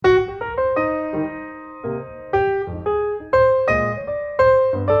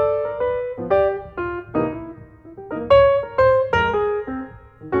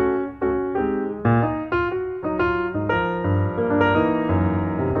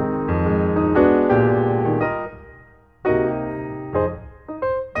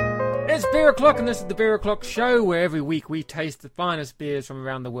O'Clock, and this is the Beer O'Clock Show, where every week we taste the finest beers from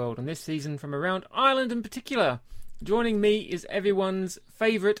around the world, and this season from around Ireland in particular. Joining me is everyone's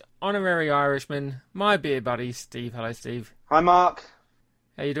favourite honorary Irishman, my beer buddy, Steve. Hello, Steve. Hi, Mark.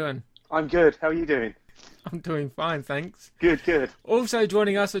 How you doing? I'm good. How are you doing? I'm doing fine, thanks. Good, good. Also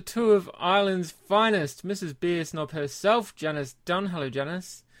joining us are two of Ireland's finest, Mrs. Beer Snob herself, Janice Dunn. Hello,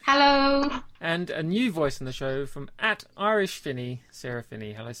 Janice. Hello. And a new voice on the show from @IrishFinney, Sarah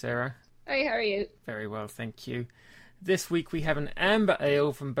Finney. Hello, Sarah. Hey, how are you? Very well, thank you. This week we have an amber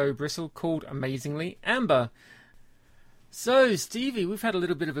ale from Bow Bristle called Amazingly Amber. So, Stevie, we've had a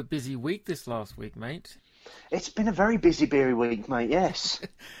little bit of a busy week this last week, mate. It's been a very busy beery week, mate, yes.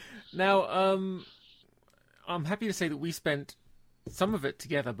 Now, I'm happy to say that we spent some of it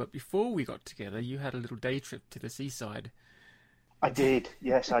together, but before we got together, you had a little day trip to the seaside. I did,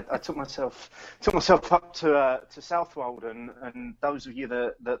 yes. I took myself up to Southwold, and those of you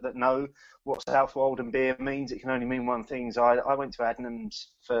that know what Southwold and beer means, it can only mean one thing. So I went to Adnams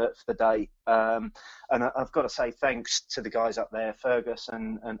for the day, and I've got to say thanks to the guys up there, Fergus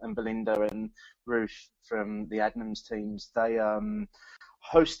and Belinda and Ruth from the Adnams teams. They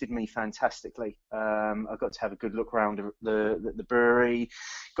hosted me fantastically. I got to have a good look around the brewery,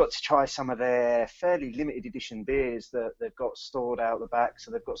 got to try some of their fairly limited edition beers that they've got stored out the back. So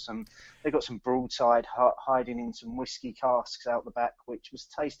they've got some broadside hiding in some whiskey casks out the back, which was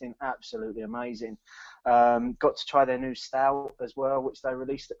tasting absolutely amazing. Got to try their new stout as well, which they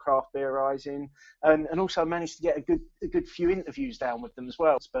released at Craft Beer Rising, and also managed to get a good few interviews down with them as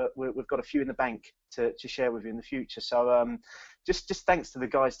well. But we've got a few in the bank to share with you in the future. So just thanks to the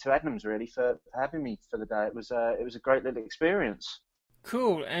guys to Adnams really for having me for the day. It was a great little experience.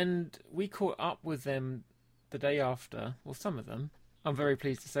 Cool, and we caught up with them the day after, well, some of them. I'm very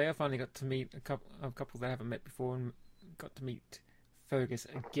pleased to say I finally got to meet a couple that I haven't met before, and got to meet Fergus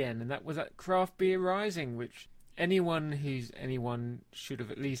again, and that was at Craft Beer Rising, which anyone should have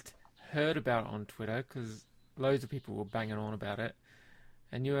at least heard about on Twitter, because loads of people were banging on about it.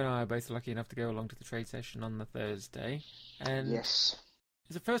 And you and I are both lucky enough to go along to the trade session on the Thursday. And yes,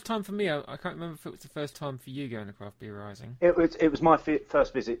 it's the first time for me. I can't remember if it was the first time for you going to Craft Beer Rising. It was my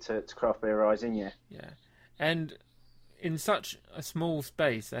first visit to Craft Beer Rising, yeah. Yeah, and in such a small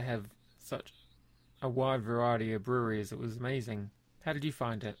space, they have such a wide variety of breweries. It was amazing. How did you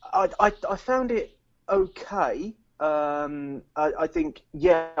find it? I found it okay. I think,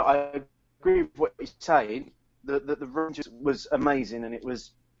 yeah, I agree with what you're saying. The range was amazing, and it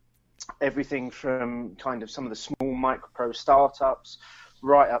was everything from kind of some of the small micro startups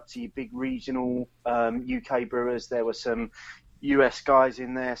right up to your big regional UK brewers. There were some US guys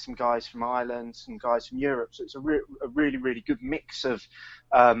in there, some guys from Ireland, some guys from Europe. So it's a really, really good mix of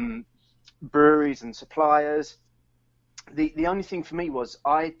breweries and suppliers. The only thing for me was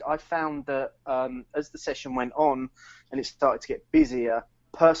I found that as the session went on and it started to get busier,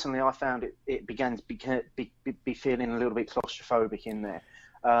 personally, I found it began to be feeling a little bit claustrophobic in there.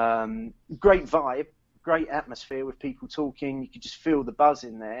 Great vibe, great atmosphere with people talking. You could just feel the buzz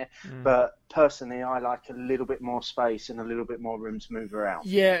in there. But personally, I like a little bit more space and a little bit more room to move around.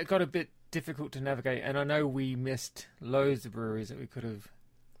 Yeah, it got a bit difficult to navigate, and I know we missed loads of breweries that we could have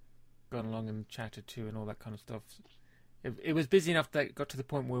gone along and chatted to and all that kind of stuff. It was busy enough that it got to the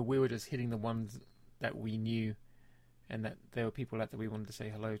point where we were just hitting the ones that we knew, and that there were people that we wanted to say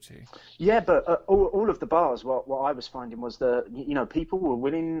hello to. Yeah, but all of the bars, what I was finding was that people were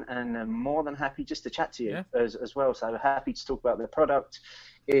willing and more than happy just to chat to you as well. So they were happy to talk about their product.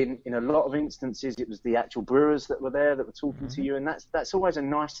 In a lot of instances, it was the actual brewers that were there that were talking to you, and that's always a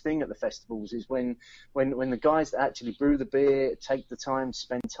nice thing at the festivals, is when the guys that actually brew the beer take the time to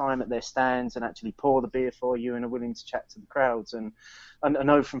spend time at their stands and actually pour the beer for you and are willing to chat to the crowds. And I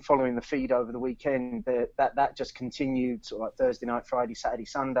know from following the feed over the weekend that just continued, sort of like Thursday night, Friday, Saturday,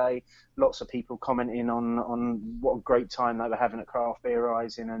 Sunday. Lots of people commenting on what a great time they were having at Craft Beer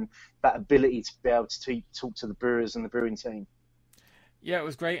Rising, and that ability to be able to talk to the brewers and the brewing team. Yeah, it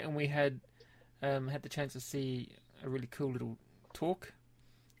was great, and we had the chance to see a really cool little talk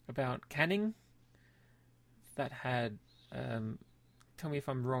about canning that had, tell me if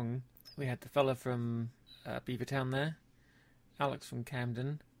I'm wrong, we had the fella from Beavertown there, Alex from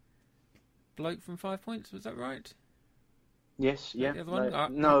Camden, bloke from 5 Points, was that right? Yes, yeah. The other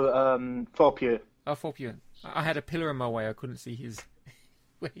one? No, Forpure. Oh, Forpure. I had a pillar in my way, I couldn't see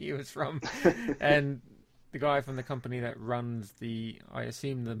where he was from, and the guy from the company that runs I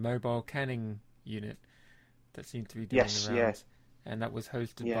assume the mobile canning unit that seems to be doing the rounds. And that was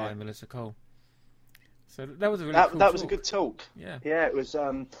hosted by Melissa Cole. So that was a really cool that was a talk. good talk. Yeah. Yeah, it was.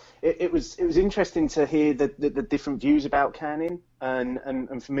 It was interesting to hear the different views about canning,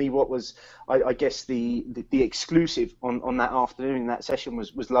 and for me, what was I guess the exclusive on that afternoon, that session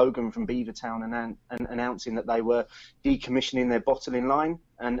was Logan from Beavertown and announcing that they were decommissioning their bottling line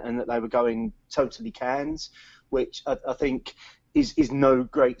and that they were going totally cans, which I think is no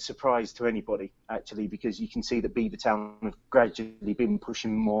great surprise to anybody, actually, because you can see that Beavertown have gradually been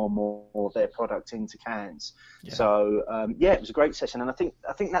pushing more and more of their product into cans. Yeah. So it was a great session, and I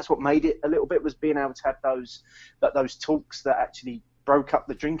think that's what made it a little bit, was being able to have those talks that actually broke up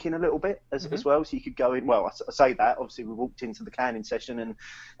the drinking a little bit as well. So you could go in. Well, I say that, obviously we walked into the canning session and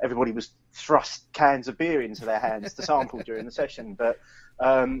everybody was thrust cans of beer into their hands to sample during the session, but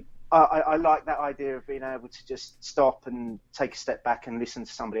I like that idea of being able to just stop and take a step back and listen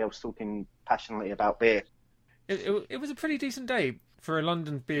to somebody else talking passionately about beer. It was a pretty decent day for a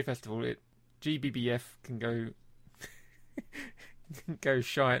London beer festival. GBBF can go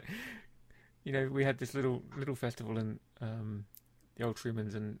shite. You know, we had this little festival in the Old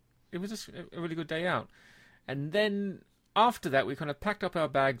Truman's, and it was just a really good day out. And then after that, we kind of packed up our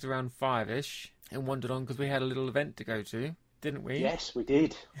bags around 5ish and wandered on because we had a little event to go to, didn't we? Yes, we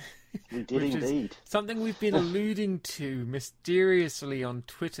did. We did indeed. Something we've been alluding to mysteriously on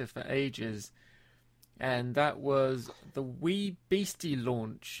Twitter for ages, and that was the Wee Beastie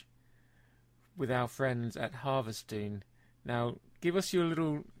launch with our friends at Harvestoon. Now, give us your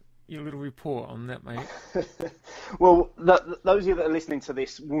little report on that, mate. Well, those of you that are listening to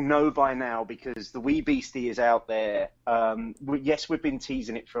this will know by now, because the Wee Beastie is out there. Yes, we've been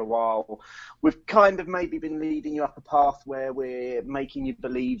teasing it for a while. We've kind of maybe been leading you up a path where we're making you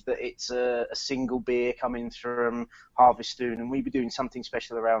believe that it's a single beer coming from Harvestoon, and we'll be doing something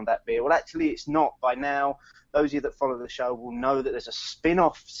special around that beer. Well, actually, it's not. By now, those of you that follow the show will know that there's a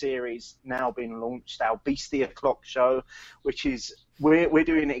spin-off series now being launched, our Beastie O'Clock show, which is we're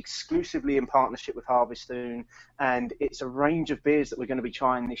doing it exclusively in partnership with Harvestoon, and it's a range of beers that we're going to be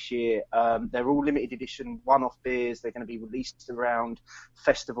trying this year. They're all limited edition, one-off beers. They're going to be released around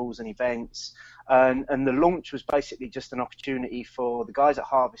festivals and events. And the launch was basically just an opportunity for the guys at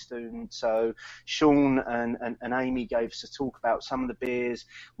Harvestoon. So Sean and Amy gave us a talk about some of the beers.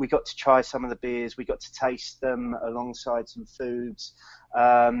 We got to try some of the beers. We got to taste them alongside some foods.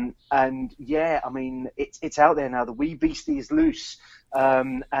 And yeah, I mean, it's out there now. The Wee Beastie is loose.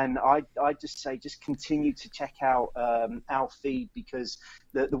 And I just say, just continue to check out our feed, because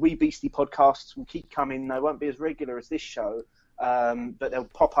the Wee Beastie podcasts will keep coming. They won't be as regular as this show, but they'll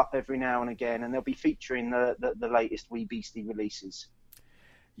pop up every now and again, and they'll be featuring the latest Wee Beastie releases.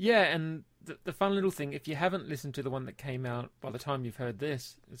 Yeah, and the fun little thing, if you haven't listened to the one that came out by the time you've heard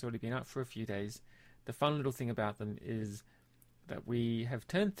this, it's already been out for a few days. The fun little thing about them is that we have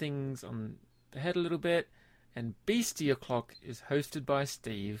turned things on the head a little bit, and Beastie O'Clock is hosted by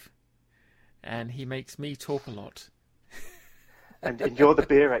Steve, and he makes me talk a lot. And you're the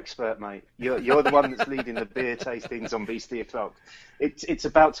beer expert, mate. You're the one that's leading the beer tastings on Beastie O'Clock. It's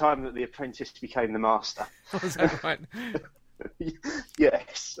about time that the apprentice became the master. Was that right?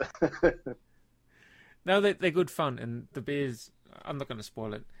 Yes. No, they're good fun, and the beers, I'm not going to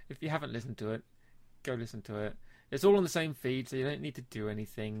spoil it. If you haven't listened to it, go listen to it. It's all on the same feed, so you don't need to do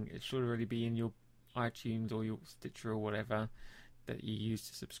anything. It should already be in your iTunes or your Stitcher or whatever that you use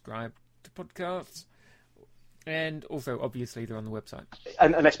to subscribe to podcasts. And also, obviously, they're on the website.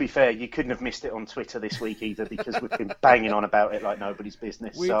 And let's be fair, you couldn't have missed it on Twitter this week either, because we've been banging on about it like nobody's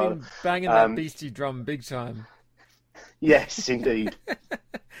business. We've been banging that Beastie drum big time. Yes, indeed.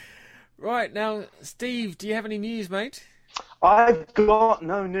 Right, now, Steve, do you have any news, mate? I've got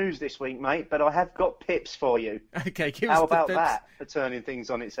no news this week, mate, but I have got pips for you. Okay, give How us the about pips. that for turning things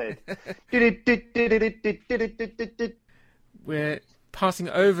on its head? We're passing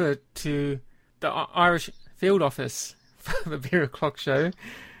over to the Irish field office for the Beer O'Clock show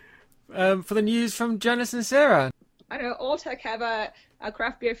for the news from Janice and Sarah. I know Alltech have a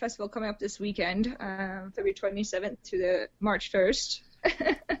craft beer festival coming up this weekend, February 27th to the March 1st.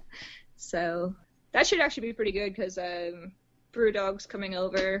 So that should actually be pretty good, because Brewdog's coming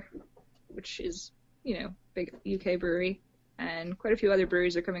over, which is, big UK brewery, and quite a few other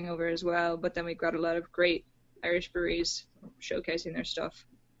breweries are coming over as well. But then we've got a lot of great Irish breweries showcasing their stuff.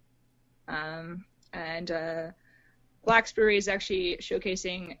 And Black's Brewery is actually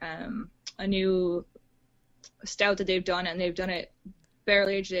showcasing a new stout that they've done, and they've done it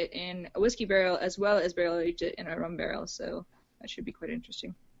barrel-aged it in a whiskey barrel as well as barrel-aged it in a rum barrel, so that should be quite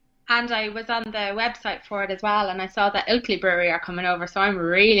interesting. And I was on the website for it as well, and I saw that Ilkley Brewery are coming over, so I'm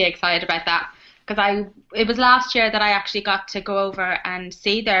really excited about that. because it was last year that I actually got to go over and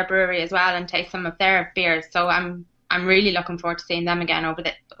see their brewery as well and taste some of their beers. So I'm really looking forward to seeing them again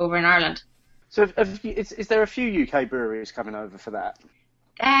over in Ireland. So is there a few UK breweries coming over for that?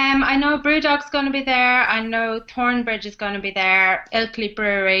 I know Brewdog's going to be there. I know Thornbridge is going to be there. Ilkley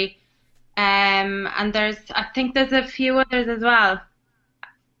Brewery. And I think there's a few others as well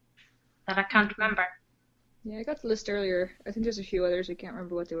that I can't remember. Yeah, I got the list earlier. I think there's a few others. I can't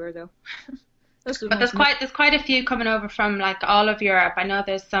remember what they were though. But there's quite a few coming over from like all of Europe. I know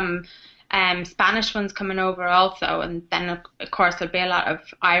there's some Spanish ones coming over also, and then of course there'll be a lot of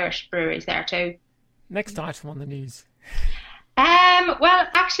Irish breweries there too. Next item on the news. Well,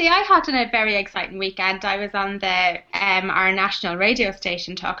 actually, I had a very exciting weekend. I was on our national radio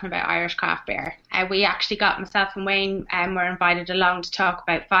station talking about Irish craft beer. We actually got myself and Wayne were invited along to talk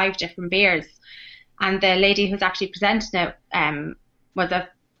about 5 different beers, and the lady who's actually presenting it was a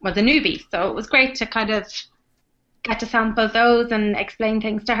newbie, so it was great to kind of get to sample those and explain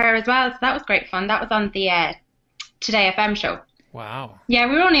things to her as well. So that was great fun. That was on the Today FM show. Wow. Yeah,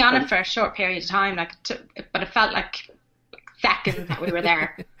 we were only on it for a short period of time, but it felt like seconds that we were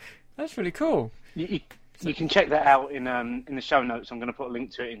there. That's really cool. You can check that out in the show notes. I'm going to put a link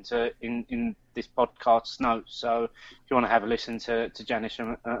to it in this podcast's notes. So if you want to have a listen to Janice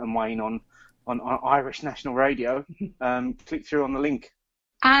and Wayne on Irish National Radio, click through on the link.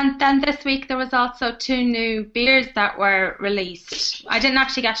 And then this week there was also 2 new beers that were released. I didn't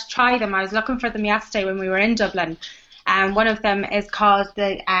actually get to try them. I was looking for them yesterday when we were in Dublin. One of them is called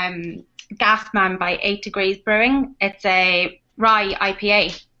the Gasman by 8 Degrees Brewing. It's a rye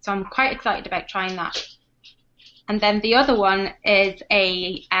IPA, so I'm quite excited about trying that. And then the other one is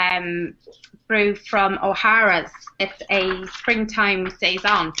a brew from O'Hara's. It's a springtime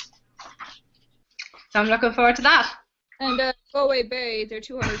saison. So I'm looking forward to that. And Galway Bay, their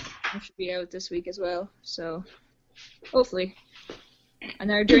 200 should be out this week as well, so hopefully. And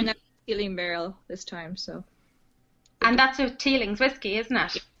they're doing that Teeling barrel this time, so. And that's a Teeling's whiskey, isn't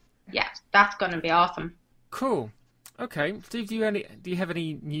it? Yeah, that's going to be awesome. Cool. Okay, Steve, do you have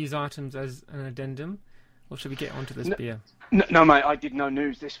any news items as an addendum, or should we get onto this beer? No, mate, I did no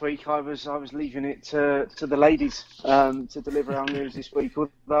news this week. I was leaving it to the ladies to deliver our news this week.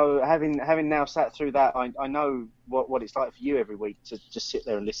 Although having now sat through that, I know what it's like for you every week to just sit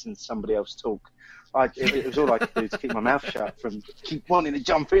there and listen to somebody else talk. It was all I could do to keep my mouth shut from keep wanting to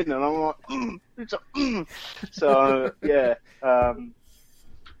jump in, and I'm like, So yeah,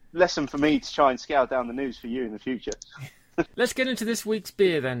 lesson for me to try and scale down the news for you in the future. Let's get into this week's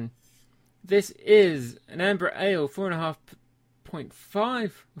beer then. This is an amber ale, 4.5%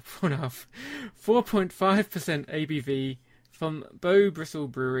 ABV from Bow Bristle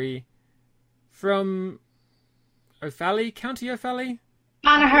Brewery from Offaly, County Offaly?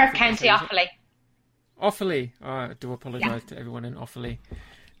 Banagher, County Offaly. Offaly. Oh, I do apologise to everyone in Offaly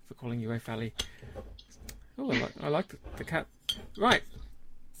for calling you Offaly. Oh, I like the cat. Right,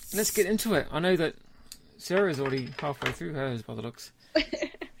 let's get into it. I know that Sarah's already halfway through hers by the looks.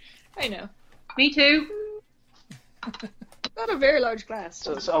 I know. Me too. Not a very large glass.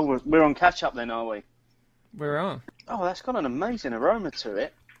 So we're on catch up then, are we? We are. Oh, that's got an amazing aroma to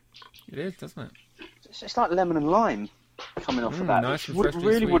it. It is, doesn't it? It's like lemon and lime coming off of that. Nice and Which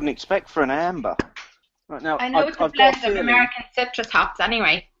really sweet. wouldn't expect for an amber. Right now, I know it's a blend of American citrus hops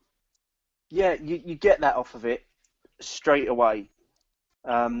anyway. Yeah, you get that off of it straight away.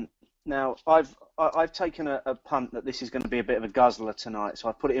 Now, I've taken a punt that this is going to be a bit of a guzzler tonight, so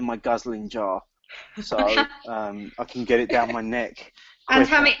I put it in my guzzling jar, so I can get it down my neck. And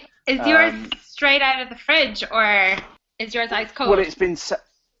tell me, is yours straight out of the fridge, or is yours ice cold? Well, it's been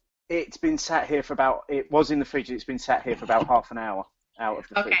sat here for about. It was in the fridge. It's been sat here for about half an hour out of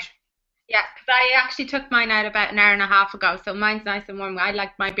the fridge. Yeah, because I actually took mine out about an hour and a half ago, so mine's nice and warm. I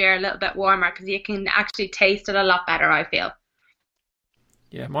like my beer a little bit warmer because you can actually taste it a lot better, I feel.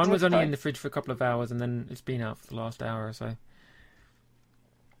 Yeah, mine was only in the fridge for a couple of hours, and then it's been out for the last hour or so.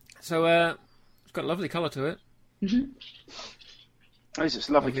 So it's got a lovely colour to it. Mm-hmm. It's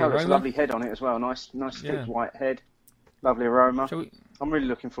a lovely colour. It's a lovely head on it as well. Nice thick white head. Lovely aroma. I'm really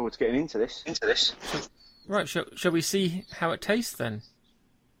looking forward to getting into this. Right, shall we see how it tastes then?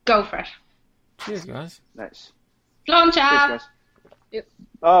 Go for it. Cheers, guys. Let's. Sláinte. Cheers, guys. Yep.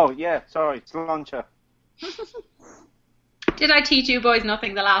 Oh yeah, sorry, sláinte. Did I teach you boys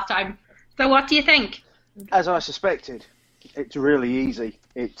nothing the last time? So what do you think? As I suspected, it's really easy.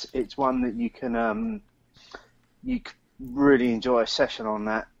 It's one that you can really enjoy a session on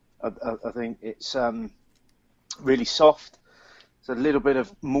that. I think it's really soft. There's a little bit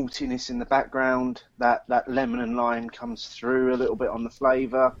of maltiness in the background. That lemon and lime comes through a little bit on the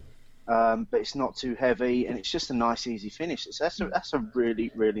flavour. but it's not too heavy, and it's just a nice, easy finish. That's a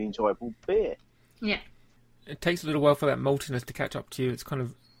really, really enjoyable beer. Yeah. It takes a little while for that maltiness to catch up to you. It's kind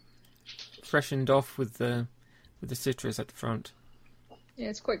of freshened off with the citrus at the front. Yeah,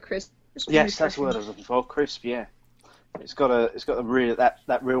 it's quite crisp. Yes, that's the word I was looking for. Crisp, yeah. It's got a real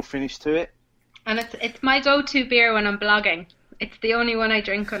that real finish to it. And it's my go-to beer when I'm blogging. It's the only one I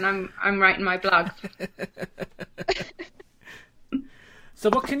drink when I'm writing my blog. So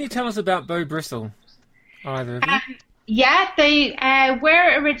what can you tell us about Bow Bristle, either of you? Yeah, they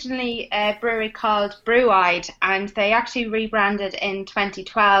were originally a brewery called Brew-Eyed, and they actually rebranded in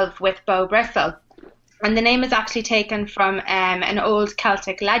 2012 with Bow Bristle. And the name is actually taken from an old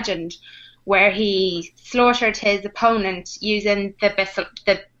Celtic legend where he slaughtered his opponent using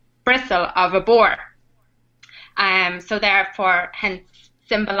the bristle of a boar. So therefore, hence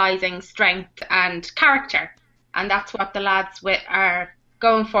symbolising strength and character. And that's what the lads are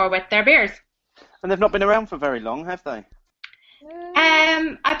going for with their beers. And they've not been around for very long, have they?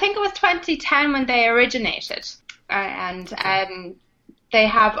 I think it was 2010 when they originated.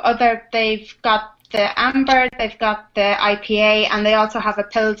 They've got the Amber, they've got the IPA, and they also have a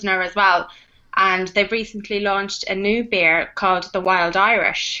Pilsner as well. And they've recently launched a new beer called the Wild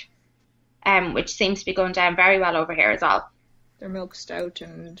Irish, which seems to be going down very well over here as well. Their milk stout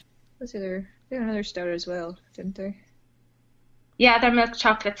and what's the other? They had another stout as well, didn't they? Yeah, their milk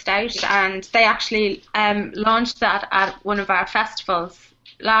chocolate stout, and they actually launched that at one of our festivals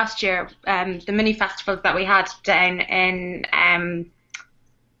last year, the mini festivals that we had down in,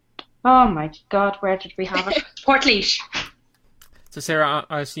 oh my God, where did we have it? Portlaoise. So Sarah,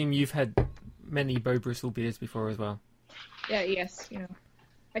 I assume you've had many Bow Bristle beers before as well. Yeah, yes,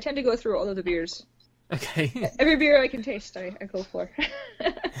 I tend to go through all of the beers. Okay. Every beer I can taste, I go for.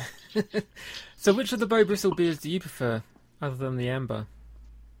 So which of the Bow Bristle beers do you prefer, other than the Amber?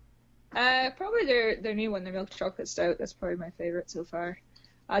 Probably their new one, the milk chocolate stout. That's probably my favorite so far.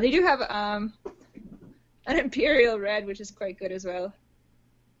 They do have an Imperial Red, which is quite good as well.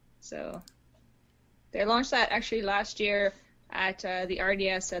 So they launched that actually last year at the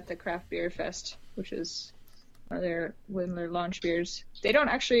RDS at the Craft Beer Fest, which is one of their launch beers. They don't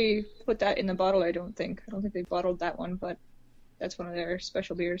actually put that in the bottle, I don't think. I don't think they bottled that one, but that's one of their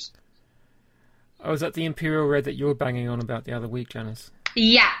special beers. Oh, is that the Imperial Red that you were banging on about the other week, Janice?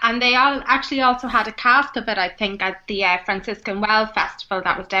 Yeah, and they actually also had a cask of it, I think, at the Franciscan Well Festival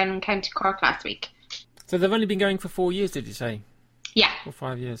that was down in County Cork last week. So they've only been going for 4 years, did you say? Yeah. Or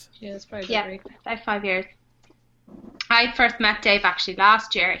 5 years? Yeah, that's probably right. About 5 years. I first met Dave actually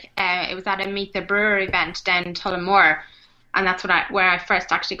last year. It was at a Meet the Brewer event down in Tullamore, and that's where I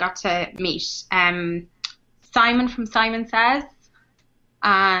first actually got to meet Simon from Simon Says,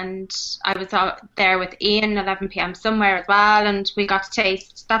 and I was out there with Ian at 11 p.m. somewhere as well, and we got to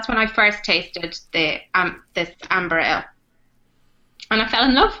taste. That's when I first tasted this Amber Ale, and I fell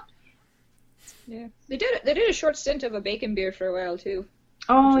in love. Yeah, they did a short stint of a bacon beer for a while too.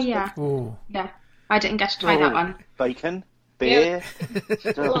 Oh yeah, Ooh. yeah. I didn't get to try that one. Bacon, beer.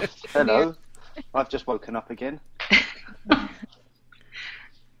 Yeah. Hello, I've just woken up again. Yeah,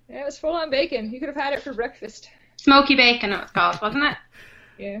 it was full on bacon. You could have had it for breakfast. Smoky bacon it was called, wasn't it?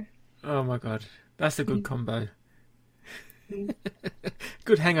 Yeah. Oh my God, that's a good combo.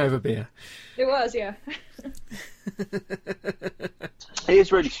 Good hangover beer. It was, yeah. It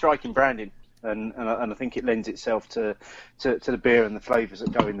is really striking branding, and I think it lends itself to the beer and the flavours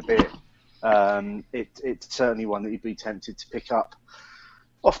that go in the beer. It's certainly one that you'd be tempted to pick up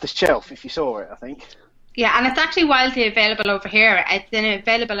off the shelf if you saw it, I think. Yeah, and it's actually widely available over here. It's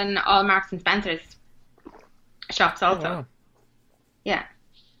available in all Marks and Spencer's shops also. Oh, wow. Yeah.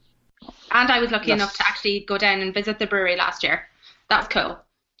 And I was lucky enough to actually go down and visit the brewery last year. That's cool.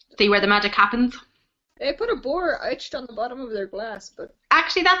 See where the magic happens. They put a boar etched on the bottom of their glass, but...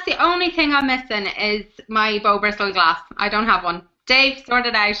 Actually, that's the only thing I'm missing is my Bow Bristle glass. I don't have one. Dave, sort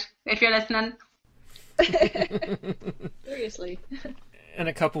it out if you're listening. Seriously. And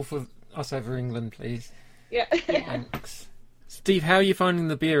a couple for us over England, please. Yeah. Thanks. Steve, how are you finding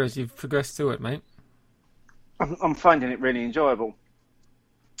the beer as you've progressed through it, mate? I'm finding it really enjoyable.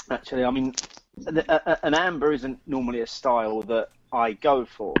 Actually, I mean, an amber isn't normally a style that I go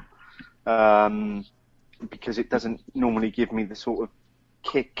for, because it doesn't normally give me the sort of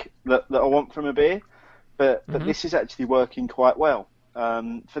kick that I want from a beer. But this is actually working quite well.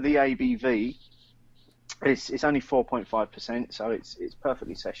 For the ABV, it's only 4.5%, so it's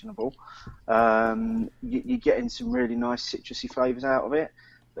perfectly sessionable. You're getting some really nice citrusy flavours out of it,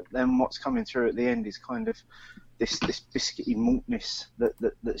 but then what's coming through at the end is kind of this biscuity maltness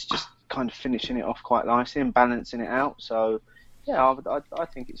that's just kind of finishing it off quite nicely and balancing it out. So Yeah, I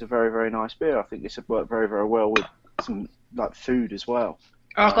think it's a very, very nice beer. I think this would work very, very well with some like food as well.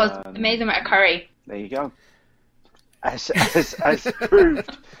 Or it goes amazing with a curry. There you go. As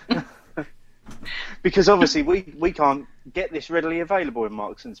proved. Because obviously we can't get this readily available in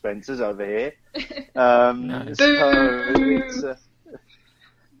Marks and Spencer's over here. So it's,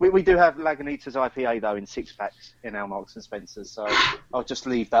 we do have Lagunitas IPA though in 6-packs in our Marks and Spencer's, so I'll just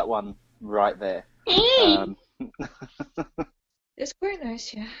leave that one right there. It's quite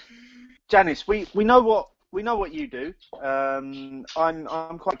nice, yeah. Janice, we know what you do. I'm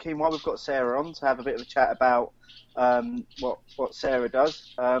quite keen while we've got Sarah on to have a bit of a chat about what Sarah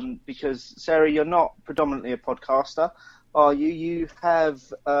does. Because Sarah, you're not predominantly a podcaster, are you? You have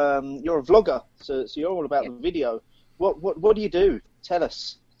you're a vlogger, so you're all about the video. What do you do? Tell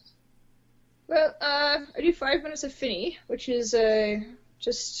us. Well, I do 5 Minutes of Finny, which is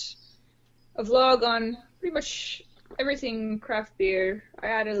just a vlog on pretty much everything craft beer. I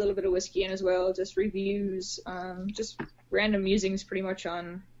add a little bit of whiskey in as well, just reviews, just random musings pretty much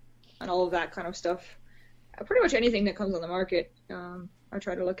on all of that kind of stuff. Pretty much anything that comes on the market, I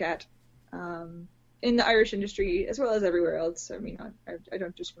try to look at in the Irish industry as well as everywhere else. I mean, I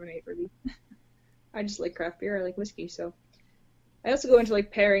don't discriminate really. I just like craft beer. I like whiskey, so I also go into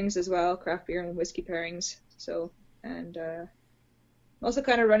like pairings as well, craft beer and whiskey pairings. So and I'm also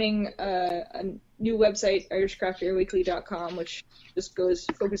kind of running a new website, irishcraftbeerweekly.com, which just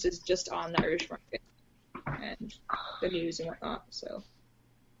focuses just on the Irish market and the news and whatnot. So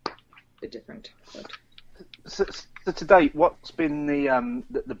a bit different. But. So to date, what's been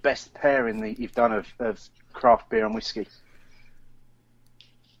the best pairing that you've done of craft beer and whiskey?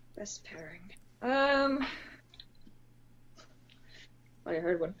 Best pairing. I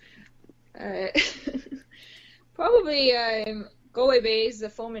heard one. Probably Galway Bay's the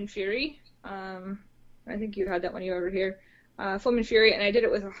Foam and Fury. I think you had that when you were over here. Foam and Fury, and I did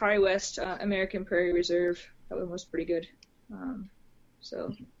it with a High West American Prairie Reserve. That one was pretty good.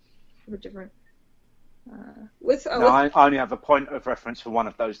 So a bit different. I only have a point of reference for one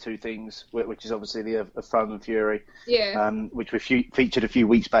of those two things, which is obviously the Foam and Fury, which we featured a few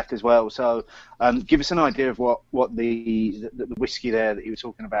weeks back as well. So, give us an idea of what the whiskey there that you were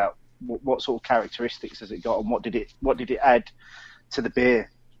talking about. What sort of characteristics has it got, and what did it add to the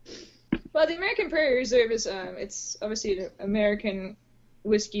beer? Well, the American Prairie Reserve is it's obviously an American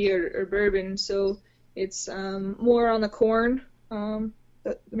whiskey or bourbon, so it's more on the corn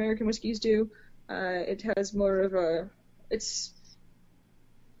that American whiskeys do. It has more of it's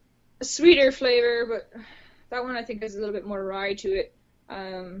a sweeter flavor, but that one I think has a little bit more rye to it.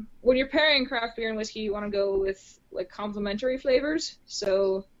 When you're pairing craft beer and whiskey, you want to go with like complementary flavors.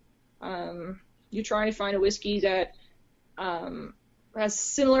 So you're trying to find a whiskey that has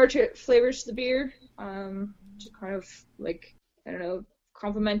similar flavors to the beer, to kind of like, I don't know,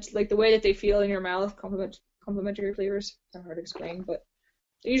 complement like the way that they feel in your mouth. Complementary flavors. Not hard to explain, but.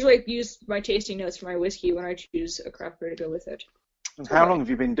 I usually use my tasting notes for my whiskey when I choose a craft beer to go with it. And how long have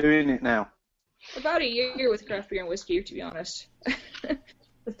you been doing it now? About a year with craft beer and whiskey, to be honest.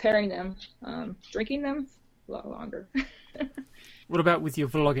 With pairing them. Drinking them, a lot longer. What about with your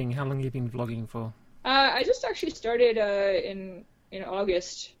vlogging? How long have you been vlogging for? I just actually started in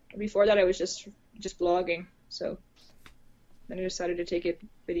August. Before that, I was just blogging. So then I decided to take it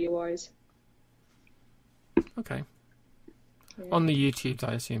video-wise. Okay. Yeah. On the YouTubes,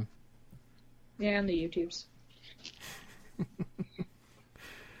 I assume. Yeah, on the YouTubes.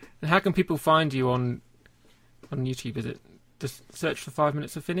 And how can people find you on YouTube? Is it just search for 5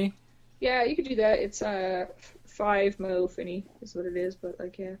 Minutes of Finny? Yeah, you could do that. It's 5 Mo Finny is what it is, but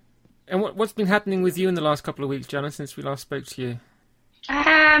like yeah. And what's been happening with you in the last couple of weeks, Janice, since we last spoke to you?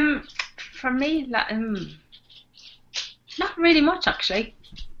 For me, not really much actually.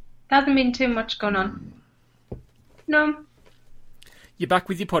 There hasn't been too much going on. No. You're back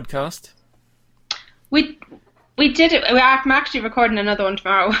with your podcast? We did it. I'm actually recording another one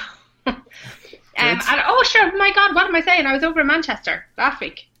tomorrow. And oh sure, my God, what am I saying? I was over in Manchester last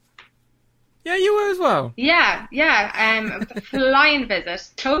week. Yeah, you were as well. Yeah. It was a flying visit.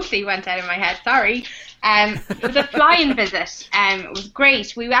 Totally went out of my head. Sorry. It was a flying visit. It was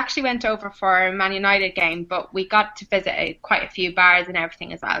great. We actually went over for a Man United game, but we got to visit quite a few bars and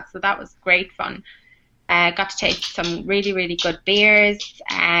everything as well. So that was great fun. Got to taste some really, really good beers.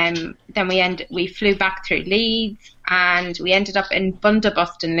 Then we flew back through Leeds, and we ended up in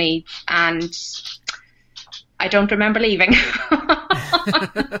Bundabust in Leeds, and I don't remember leaving.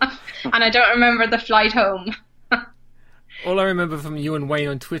 And I don't remember the flight home. All I remember from you and Wayne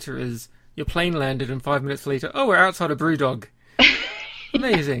on Twitter is your plane landed and 5 minutes later, oh, we're outside a Brewdog.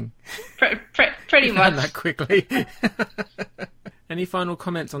 Amazing. Pretty You found much. that quickly. Any final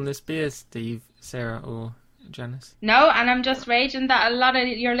comments on this beer, Steve, Sarah, or Janice? No, and I'm just raging that a lot of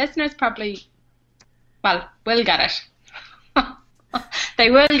your listeners probably, well, will get it. They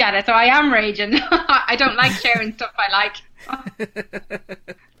will get it, so I am raging. I don't like sharing stuff I like.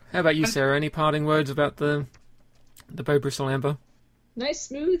 How about you, Sarah? Any parting words about the Bow Bristle Amber? Nice,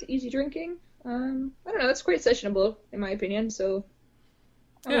 smooth, easy drinking. I don't know, it's quite sessionable in my opinion. So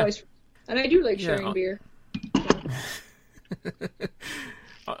I'm always, and I do like sharing beer.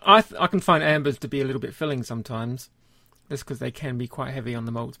 I can find ambers to be a little bit filling sometimes, just because they can be quite heavy on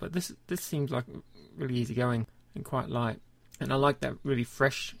the malts. But this seems like really easy going and quite light, and I like that really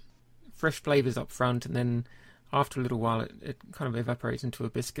fresh flavors up front, and then after a little while it kind of evaporates into a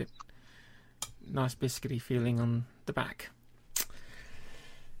biscuit. Nice biscuity feeling on the back.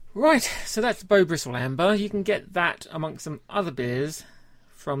 Right, so that's Bow Bristle Amber. You can get that amongst some other beers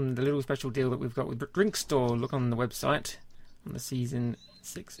from the little special deal that we've got with Drink Store. Look on the website on the Season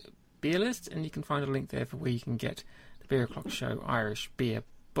 6 beer list, and you can find a link there for where you can get the Beer O'Clock Show Irish Beer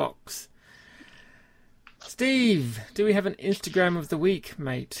Box. Steve, do we have an Instagram of the week,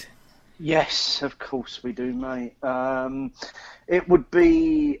 mate? Yes, of course we do, mate. It would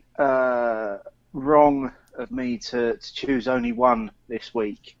be wrong of me to choose only one this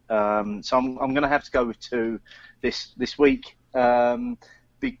week, so I'm going to have to go with two this week,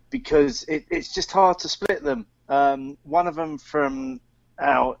 because it's just hard to split them. One of them from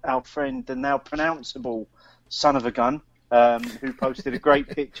our friend, the now pronounceable son of a gun, who posted a great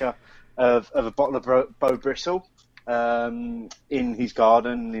picture of a bottle of Bow Bristle in his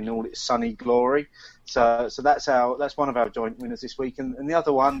garden in all its sunny glory. So that's one of our joint winners this week, and the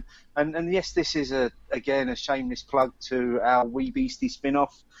other one, and yes, this is again a shameless plug to our Wee Beastie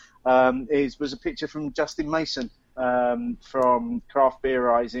spin-off, was a picture from Justin Mason from Craft Beer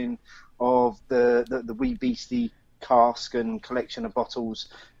Rising of the Wee Beastie cask and collection of bottles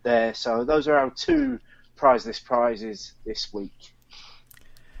there. So those are our two prizeless prizes this week.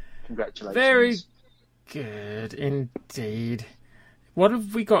 Congratulations. Very good indeed. What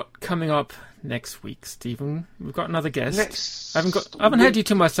have we got coming up next week, Stephen? We've got another guest. I haven't had you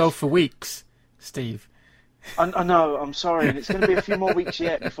to myself for weeks, Steve. I know, I'm sorry, and it's going to be a few more weeks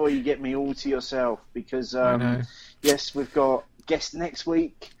yet before you get me all to yourself, because yes, we've got guest next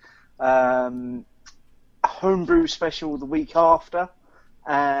week, a homebrew special the week after,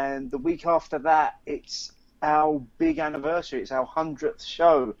 and the week after that it's our big anniversary. It's our 100th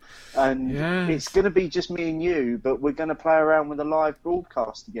show, and it's going to be just me and you, but we're going to play around with a live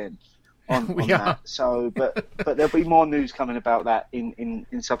broadcast again on that. So, but there'll be more news coming about that in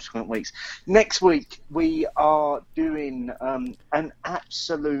subsequent weeks. Next week we are doing an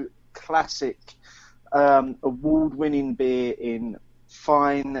absolute classic, award-winning beer in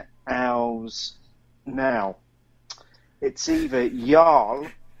fine ales. Now, it's either Jarl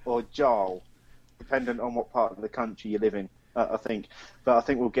or Jarl, dependent on what part of the country you live in, I think. But I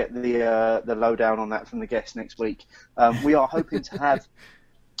think we'll get the lowdown on that from the guest next week. We are hoping to have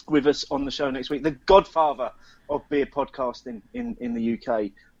with us on the show next week the godfather of beer podcasting in the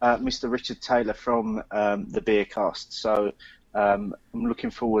UK, Mr. Richard Taylor from the Beercast. So I'm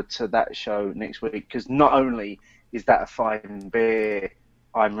looking forward to that show next week, because not only is that a fine beer,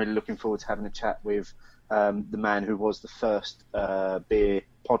 I'm really looking forward to having a chat with the man who was the first beer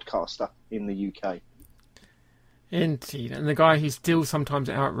podcaster in the UK. Indeed, and the guy who still sometimes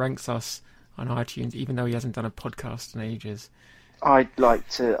outranks us on iTunes, even though he hasn't done a podcast in ages. I'd like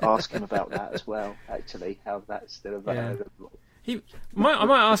to ask him about that as well, actually, how that's still available. I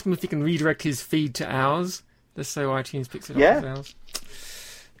might ask him if he can redirect his feed to ours, just so iTunes picks it up as ours.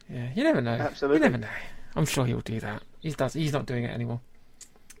 Yeah, you never know. Absolutely. You never know. I'm sure he'll do that. He's not doing it anymore.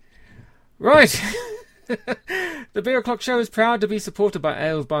 Right. The Beer O'Clock Show is proud to be supported by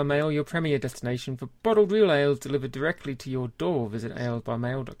Ales by Mail, your premier destination for bottled real ales delivered directly to your door. Visit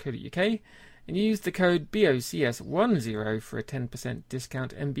alesbymail.co.uk and use the code BOCS10 for a 10%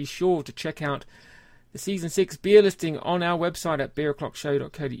 discount. And be sure to check out the Season 6 beer listing on our website at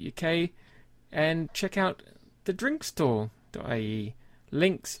beeroclockshow.co.uk and check out the drinkstore.ie.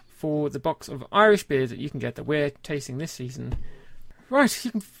 Links for the box of Irish beers that you can get that we're tasting this season. Right,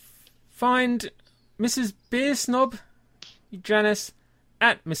 you can find Mrs. Beer Snob, Janice,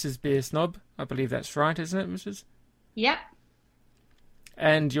 at Mrs. Beer Snob. I believe that's right, isn't it, Mrs.? Yep.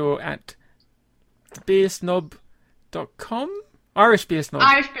 And you're at beersnob.com? Irish Beer Snob.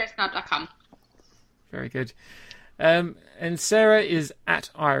 IrishBeerSnob.com. Very good. And Sarah is at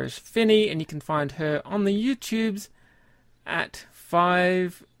Irish Finney, and you can find her on the YouTubes at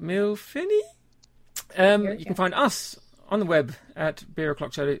 5 Mil Finney. You can find us on the web at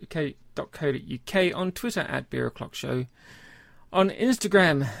beeroclockshow.co.uk, on Twitter at beeroclockshow, on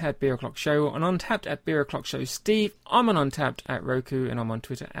Instagram at beeroclockshow, on Untapped at beeroclockshow Steve. I'm on Untapped at Roku, and I'm on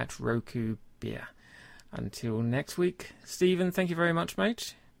Twitter at Roku Beer. Until next week, Stephen, thank you very much,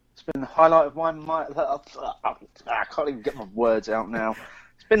 mate. It's been the highlight of my I can't even get my words out now.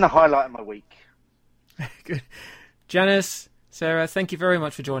 It's been the highlight of my week. Good. Janice, Sarah, thank you very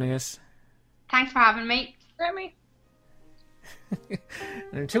much for joining us. Thanks for having me. Remy.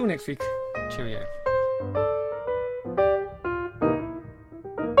 And until next week, cheerio.